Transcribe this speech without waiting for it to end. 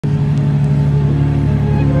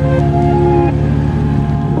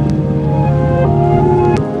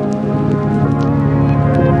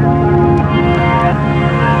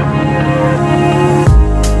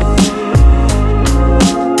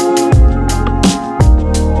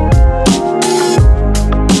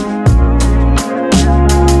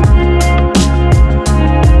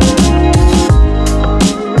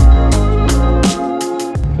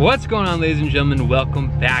ladies and gentlemen, welcome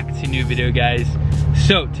back to a new video, guys.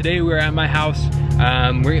 So today we're at my house.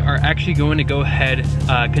 We are actually going to go ahead,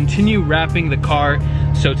 continue wrapping the car.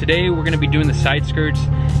 So today we're going to be doing the side skirts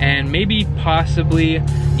and maybe possibly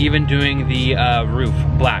even doing the roof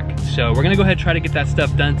black. So we're going to go ahead and try to get that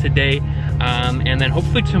stuff done today. And then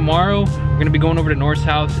hopefully tomorrow we're going to be going over to North's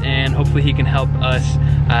house and hopefully he can help us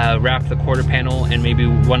wrap the quarter panel and maybe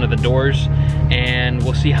one of the doors, and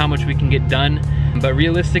we'll see how much we can get done. But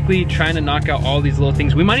realistically, trying to knock out all these little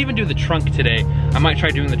things. We might even do the trunk today. I might try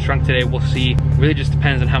doing the trunk today, we'll see. Really just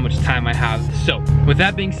depends on how much time I have. So with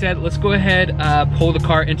that being said, let's go ahead, pull the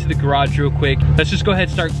car into the garage real quick. Let's just go ahead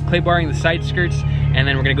and start clay barring the side skirts, and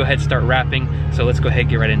then we're gonna go ahead and start wrapping. So let's go ahead and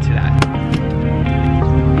get right into that.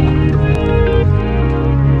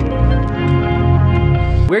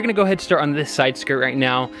 We're gonna go ahead and start on this side skirt right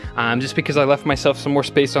now, just because I left myself some more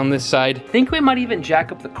space on this side. I think we might even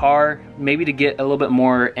jack up the car, maybe to get a little bit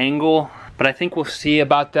more angle, but I think we'll see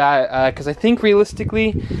about that, because I think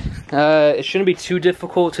realistically, it shouldn't be too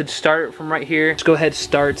difficult to start from right here. Let's go ahead and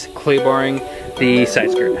start clay barring the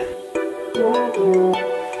side skirt.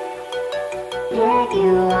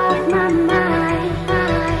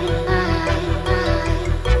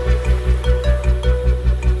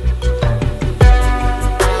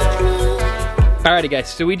 Alrighty guys,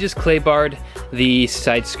 so we just clay barred the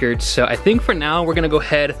side skirts. So I think for now we're gonna go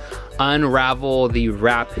ahead, unravel the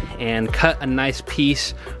wrap and cut a nice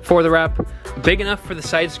piece for the wrap, big enough for the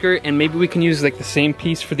side skirt, and maybe we can use like the same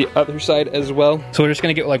piece for the other side as well. So we're just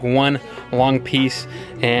gonna get like one long piece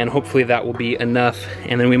and hopefully that will be enough,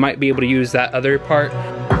 and then we might be able to use that other part.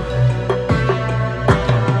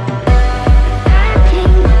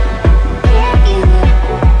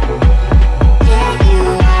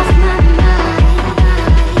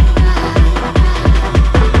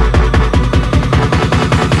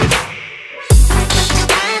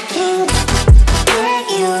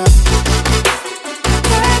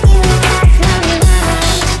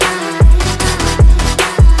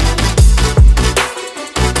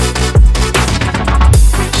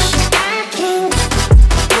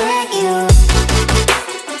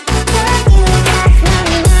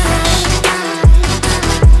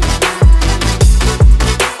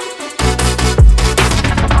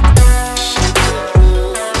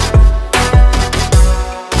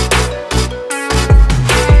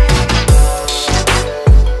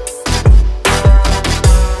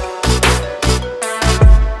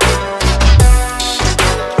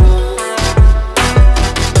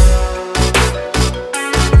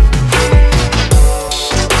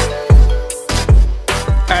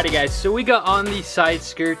 Guys, so we got on the side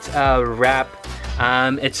skirt wrap.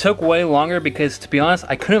 It took way longer because, to be honest,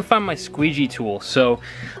 I couldn't find my squeegee tool, so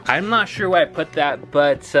I'm not sure where I put that,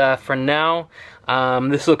 but for now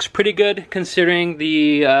this looks pretty good considering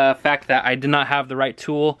the fact that I did not have the right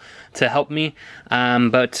tool to help me.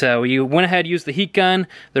 But we went ahead, used the heat gun,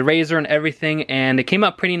 the razor and everything, and it came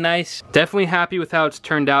out pretty nice. Definitely happy with how it's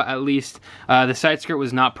turned out, at least. The side skirt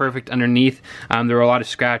was not perfect underneath. There were a lot of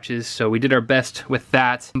scratches, so we did our best with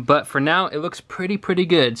that. But for now, it looks pretty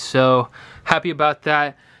good, so happy about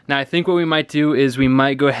that. Now I think what we might do is we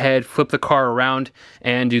might go ahead, flip the car around,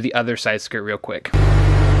 and do the other side skirt real quick.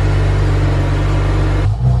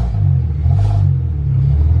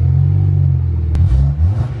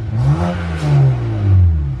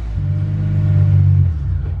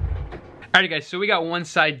 Alright guys, so we got one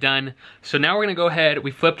side done. So now we're gonna go ahead, we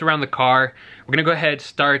flipped around the car. We're gonna go ahead and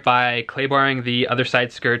start by clay barring the other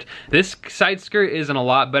side skirt. This side skirt is in a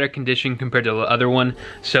lot better condition compared to the other one,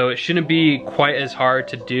 so it shouldn't be quite as hard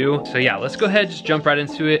to do. So yeah, let's go ahead, just jump right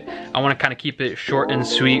into it. I wanna kinda keep it short and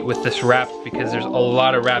sweet with this wrap because there's a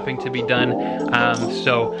lot of wrapping to be done. Let's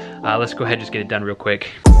go ahead and just get it done real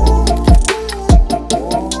quick.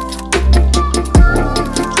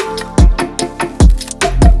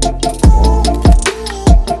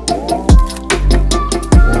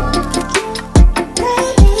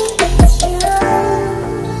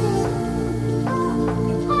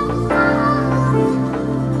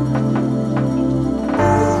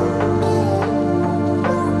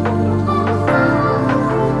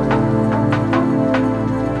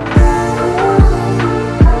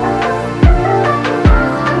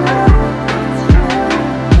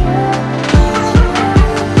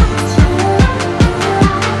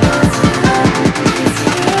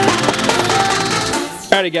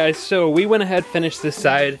 Alrighty guys, so we went ahead, finished this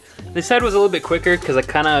side. This side was a little bit quicker because I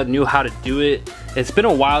kind of knew how to do it. It's been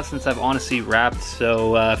a while since I've honestly wrapped,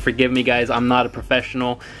 so forgive me guys, I'm not a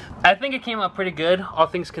professional. I think it came out pretty good, all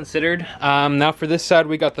things considered. Now for this side,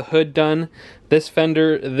 we got the hood done, this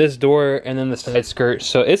fender, this door, and then the side skirt.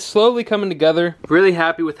 So it's slowly coming together. Really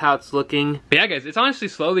happy with how it's looking. But yeah, guys, it's honestly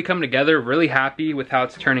slowly coming together. Really happy with how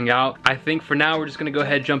it's turning out. I think for now, we're just gonna go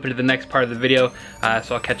ahead and jump into the next part of the video.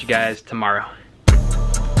 So I'll catch you guys tomorrow.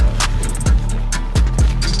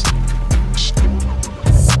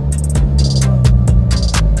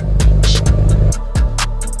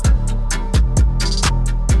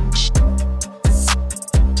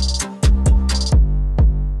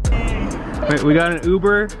 Wait, we got an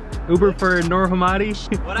Uber for Noor Hamadi.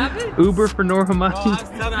 What happened? Uber for Noor Hamadi. Oh, I was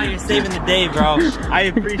telling how you're saving the day, bro.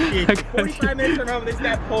 I appreciate it. 45 minutes from home, this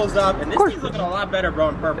guy pulls up, and this thing's looking a lot better, bro,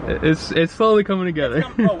 in purple. It's slowly coming together.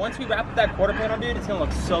 Bro, once we wrap up that quarter panel, dude, it's gonna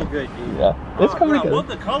look so good, dude. Yeah, it's coming together. I love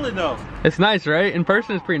the color, though. It's nice, right? In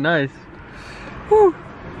person, it's pretty nice. Woo.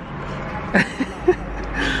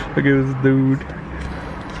 Look at this dude.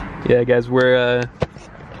 Yeah, guys, we're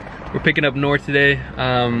picking up Noor today.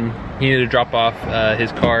 He needed to drop off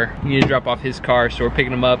his car. So we're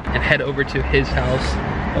picking him up and head over to his house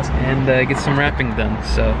and get some wrapping done.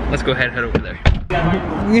 So let's go ahead and head over there.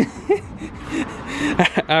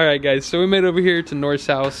 All right, guys, so we made it over here to Noor's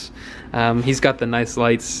house. He's got the nice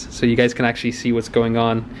lights, so you guys can actually see what's going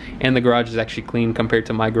on. And the garage is actually clean compared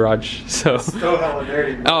to my garage. So it's still hella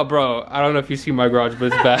dirty, bro. Oh, bro, I don't know if you see my garage,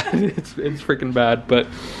 but it's bad. it's freaking bad. But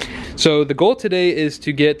so the goal today is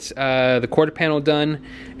to get the quarter panel done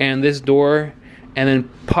and this door, and then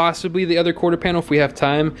possibly the other quarter panel if we have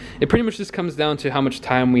time. It pretty much just comes down to how much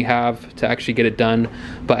time we have to actually get it done.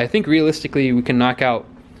 But I think realistically we can knock out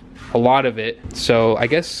a lot of it. So I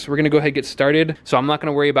guess we're gonna go ahead and get started. So I'm not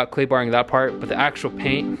gonna worry about clay barring that part, but the actual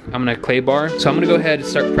paint, I'm gonna clay bar. So I'm gonna go ahead and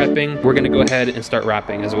start prepping. We're gonna go ahead and start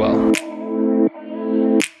wrapping as well.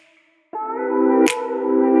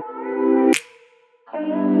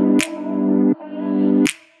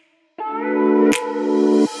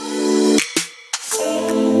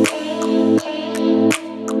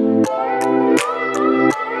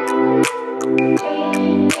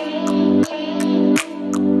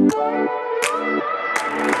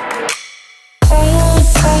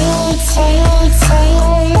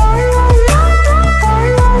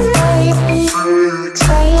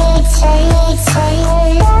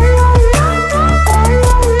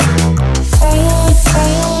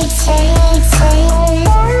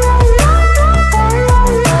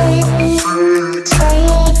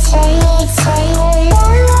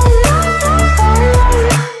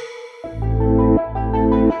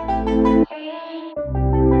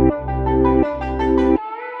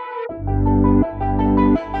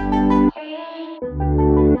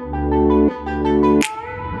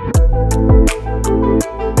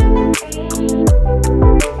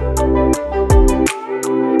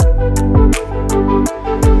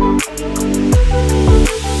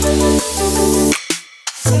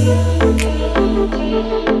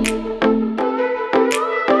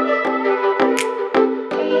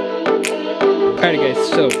 Alright guys,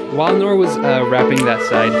 so while Noor was wrapping that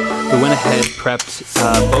side, we went ahead, prepped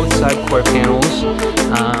both side quarter panels.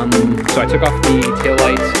 So I took off the tail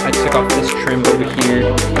lights, I took off this trim over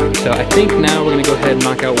here. So I think now we're going to go ahead and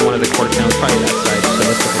knock out one of the quarter panels, probably that side. So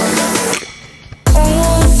let's go ahead and do that.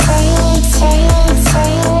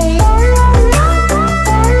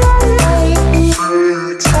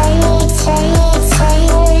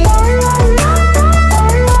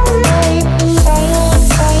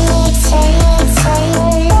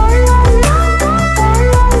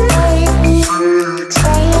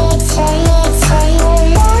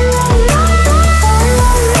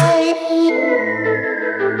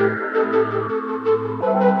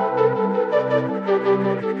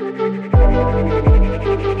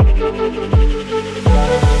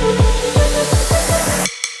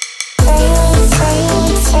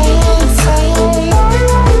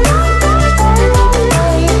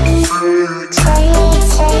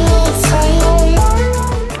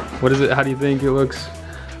 What is it? How do you think it looks?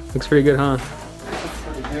 Looks pretty good, huh? Looks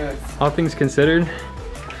pretty good. All things considered,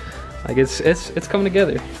 like it's coming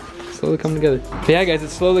together. Slowly coming together. But yeah, guys,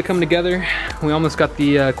 it's slowly coming together. We almost got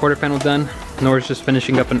the quarter panel done. Nora's just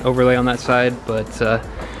finishing up an overlay on that side, but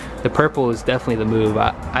the purple is definitely the move.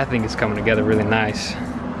 I think it's coming together really nice.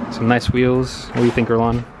 Some nice wheels. What do you think,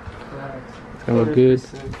 Erlon? It's gonna look good.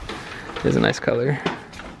 It's a nice color.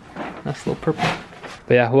 Nice little purple.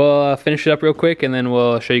 But yeah, we'll finish it up real quick and then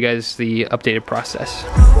we'll show you guys the updated process.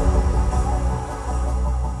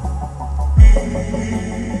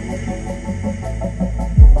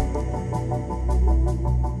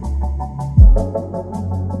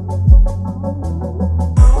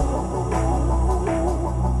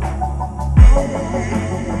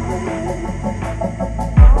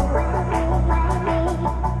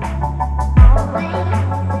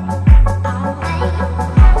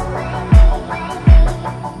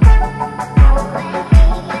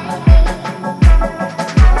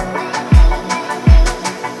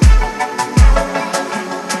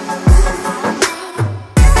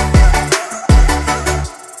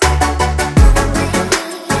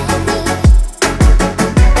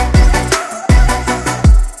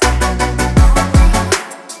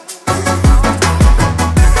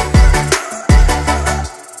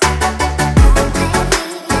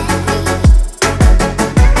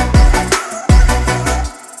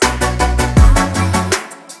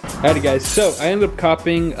 Alrighty guys, so I ended up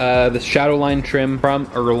copying the Shadowline trim from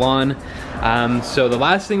Erlon. So the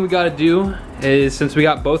last thing we gotta do is, since we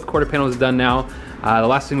got both quarter panels done now, the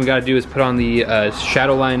last thing we gotta do is put on the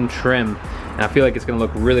Shadowline trim. And I feel like it's gonna look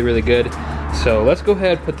really, really good. So let's go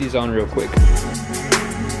ahead and put these on real quick.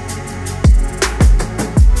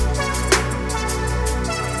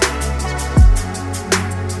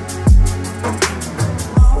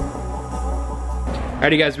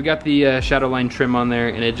 Alrighty guys, we got the Shadowline trim on there,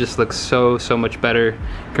 and it just looks so much better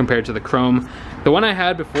compared to the chrome. The one I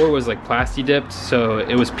had before was like plasti dipped, so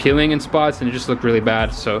it was peeling in spots and it just looked really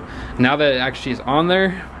bad. So now that it actually is on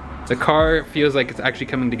there, the car feels like it's actually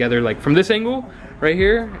coming together. Like from this angle right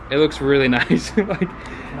here, it looks really nice. Like,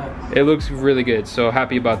 it looks really good, so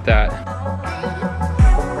happy about that.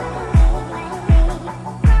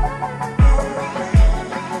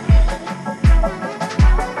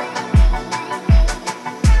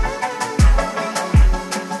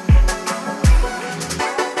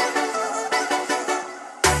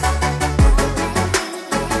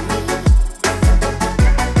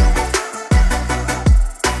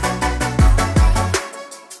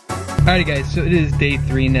 Alrighty guys, so it is day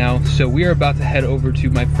 3 now, so we are about to head over to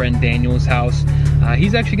my friend Daniel's house.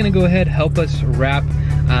 He's actually gonna go ahead and help us wrap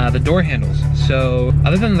the door handles. So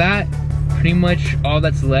other than that, pretty much all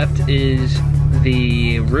that's left is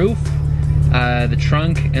the roof, the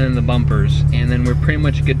trunk, and then the bumpers, and then we're pretty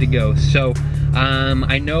much good to go. So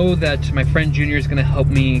I know that my friend Junior is gonna help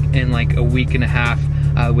me in like a week and a half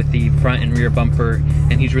with the front and rear bumper,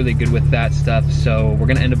 and he's really good with that stuff, so we're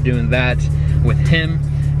gonna end up doing that with him.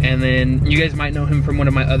 And then you guys might know him from one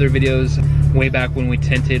of my other videos way back when we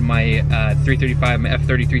tinted my 335, my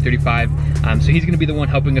F30 335. So he's gonna be the one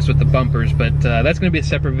helping us with the bumpers, but that's gonna be a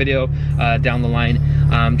separate video down the line.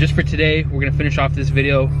 Just for today, we're gonna finish off this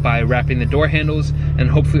video by wrapping the door handles and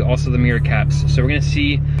hopefully also the mirror caps. So we're gonna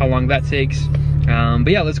see how long that takes. But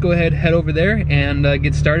yeah, let's go ahead, head over there and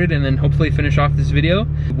get started, and then hopefully finish off this video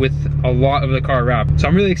with a lot of the car wrapped. So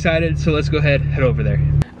I'm really excited, so let's go ahead, head over there.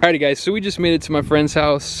 Alrighty guys, so we just made it to my friend's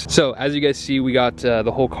house. So as you guys see, we got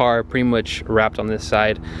the whole car pretty much wrapped on this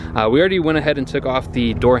side. We already went ahead and took off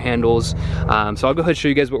the door handles. So I'll go ahead and show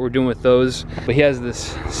you guys what we're doing with those. But he has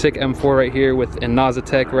this sick M4 right here with a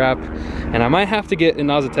Nazatech wrap. And I might have to get a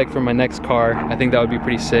Nazatech for my next car. I think that would be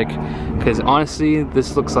pretty sick. Because honestly,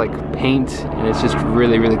 this looks like paint and it's just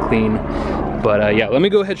really, really clean. But yeah, let me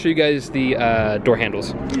go ahead and show you guys the door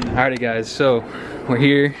handles. Alrighty guys, so we're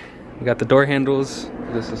here. We got the door handles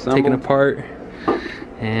taken apart,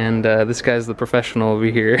 and this guy's the professional over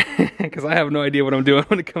here because I have no idea what I'm doing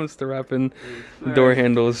when it comes to wrapping door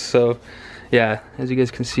handles. So yeah, as you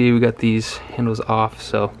guys can see, we got these handles off,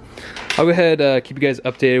 so I'll go ahead keep you guys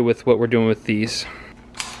updated with what we're doing with these.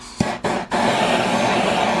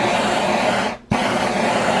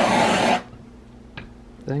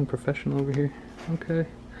 Dang, professional over here. Okay,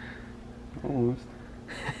 almost.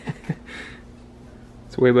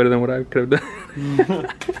 It's way better than what I could have done.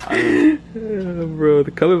 Bro,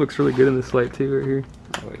 the color looks really good in this light too, right here.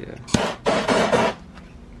 Oh yeah.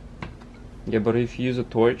 Yeah, but if you use a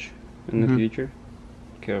torch in the future,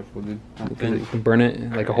 careful, dude. Because you can burn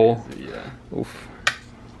it like a hole. Yeah. Oof.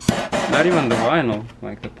 Not even the vinyl,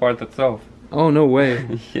 like the part itself. Oh, no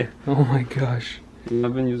way. Yeah. Oh my gosh.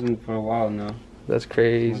 I've been using it for a while now. That's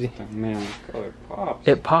crazy. Man, the color pops.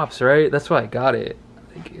 It pops, right? That's why I got it.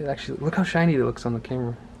 Like, it actually, look how shiny it looks on the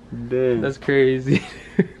camera. Damn. That's crazy.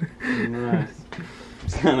 Nice.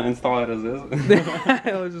 Just gonna install it as is.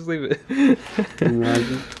 Let's just leave it.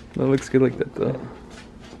 Imagine. That looks good like that though.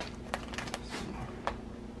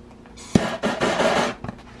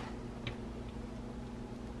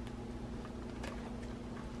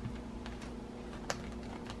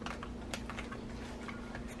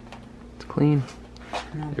 It's clean.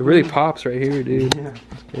 It really pops right here, dude. Yeah.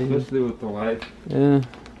 Especially with the light. Yeah.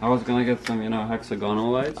 I was gonna get some, you know,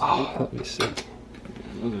 hexagonal lights. Oh, that'd be sick.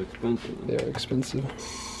 Those are expensive. They are expensive.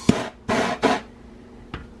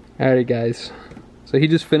 Alrighty guys, so he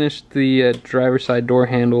just finished the driver's side door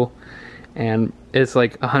handle, and it's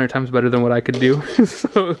like 100 times better than what I could do.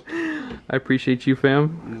 So I appreciate you,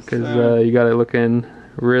 fam, because you got it looking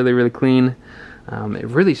really, really clean. It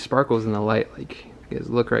really sparkles in the light. Like, you guys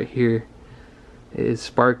look right here. It is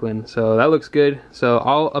sparkling, so that looks good. So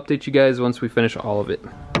I'll update you guys once we finish all of it.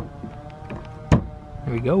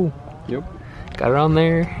 There we go. Yep. Got it on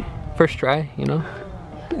there. First try, you know.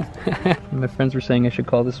 My friends were saying I should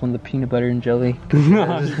call this one the peanut butter and jelly.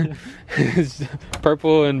 It's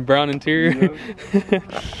purple and brown interior. Yep.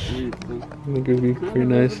 I think it would be pretty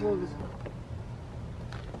nice.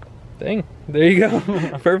 Dang, there you go.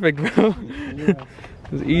 Perfect, bro. Yeah.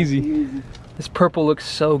 It was easy. This purple looks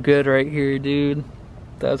so good right here, dude.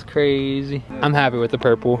 That's crazy. I'm happy with the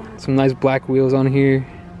purple. Some nice black wheels on here.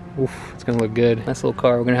 Oof, it's gonna look good. Nice little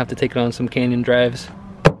car. We're gonna have to take it on some canyon drives.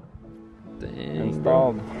 Dang.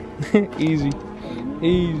 Installed. Easy,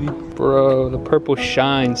 easy. Bro, the purple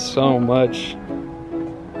shines so much.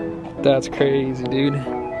 That's crazy, dude.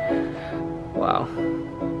 Wow,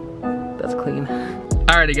 that's clean.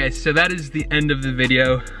 Alrighty guys, so that is the end of the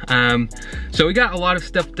video. So we got a lot of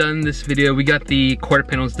stuff done in this video. We got the quarter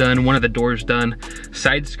panels done, one of the doors done,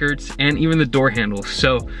 side skirts, and even the door handles.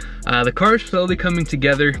 So the car is slowly coming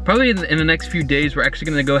together. Probably in the next few days, we're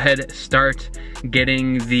actually gonna go ahead and start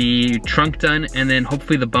getting the trunk done, and then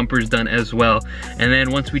hopefully the bumpers done as well. And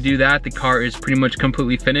then once we do that, the car is pretty much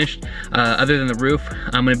completely finished. Other than the roof,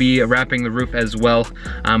 I'm gonna be wrapping the roof as well.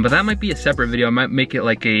 But that might be a separate video. I might make it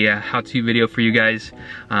like a how-to video for you guys.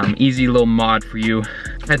 Easy little mod for you.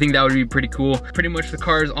 I think that would be pretty cool. Pretty much the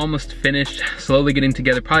car is almost finished, slowly getting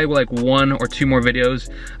together. Probably like 1 or 2 more videos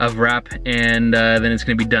of wrap, and then it's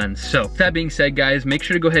gonna be done. So with that being said, guys, make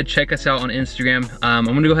sure to go ahead and check us out on Instagram. I'm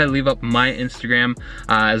gonna go ahead and leave up my Instagram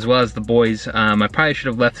as well as the boys. I probably should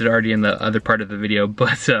have left it already in the other part of the video,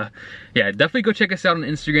 but yeah, definitely go check us out on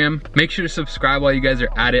Instagram. Make sure to subscribe while you guys are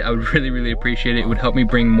at it. I would really appreciate it. It would help me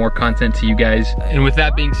bring more content to you guys. And with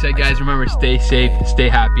that being said, guys, remember, stay safe, stay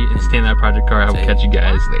happy, and stay in that project car. I will catch you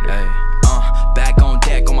guys later.